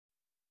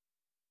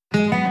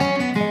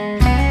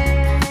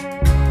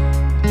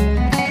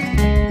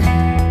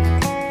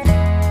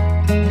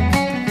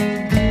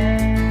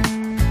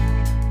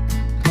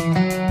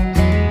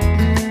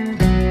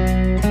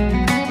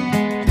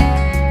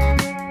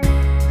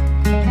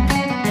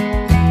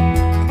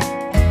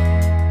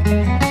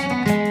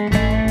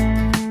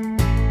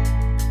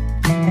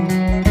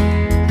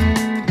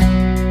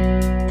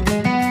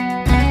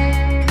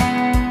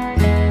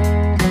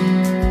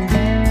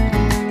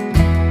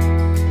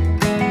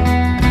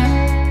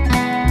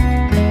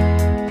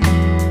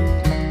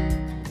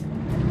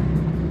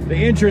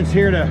entrance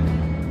here to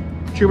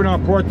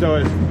Chuburna Puerto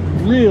is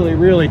really,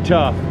 really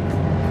tough.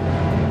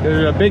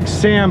 There's a big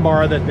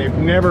sandbar that they've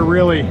never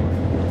really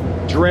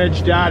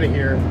dredged out of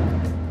here.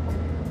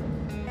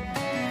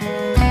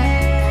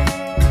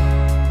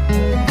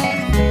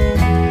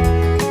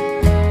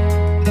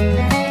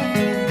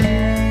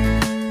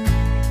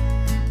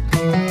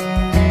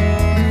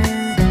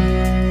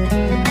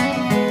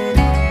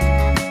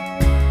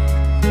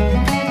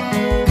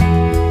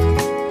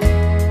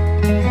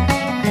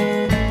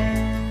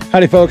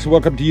 Howdy folks,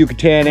 welcome to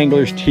Yucatan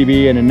Anglers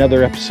TV and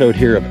another episode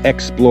here of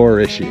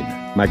Explorishing.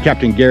 My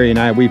Captain Gary and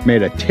I, we've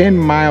made a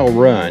 10-mile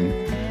run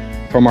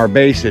from our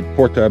base at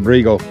Puerto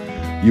Abrigo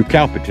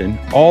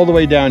Chuburna all the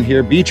way down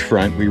here,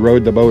 beachfront. We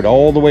rode the boat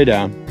all the way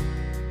down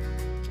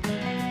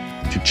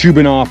to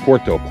Chuburna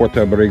Puerto,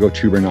 Puerto Abrigo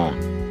Chuburna.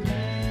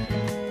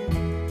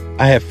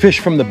 I have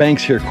fished from the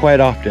banks here quite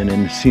often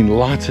and seen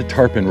lots of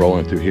tarpon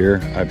rolling through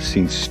here. I've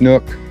seen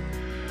snook,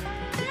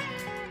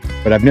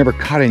 but I've never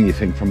caught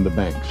anything from the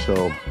bank.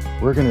 So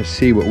we're gonna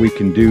see what we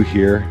can do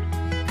here.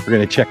 We're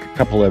gonna check a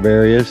couple of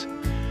areas.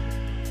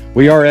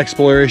 We are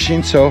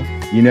exploring, so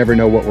you never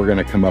know what we're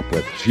gonna come up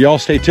with. So y'all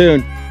stay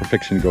tuned. We're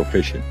fixing to go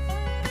fishing.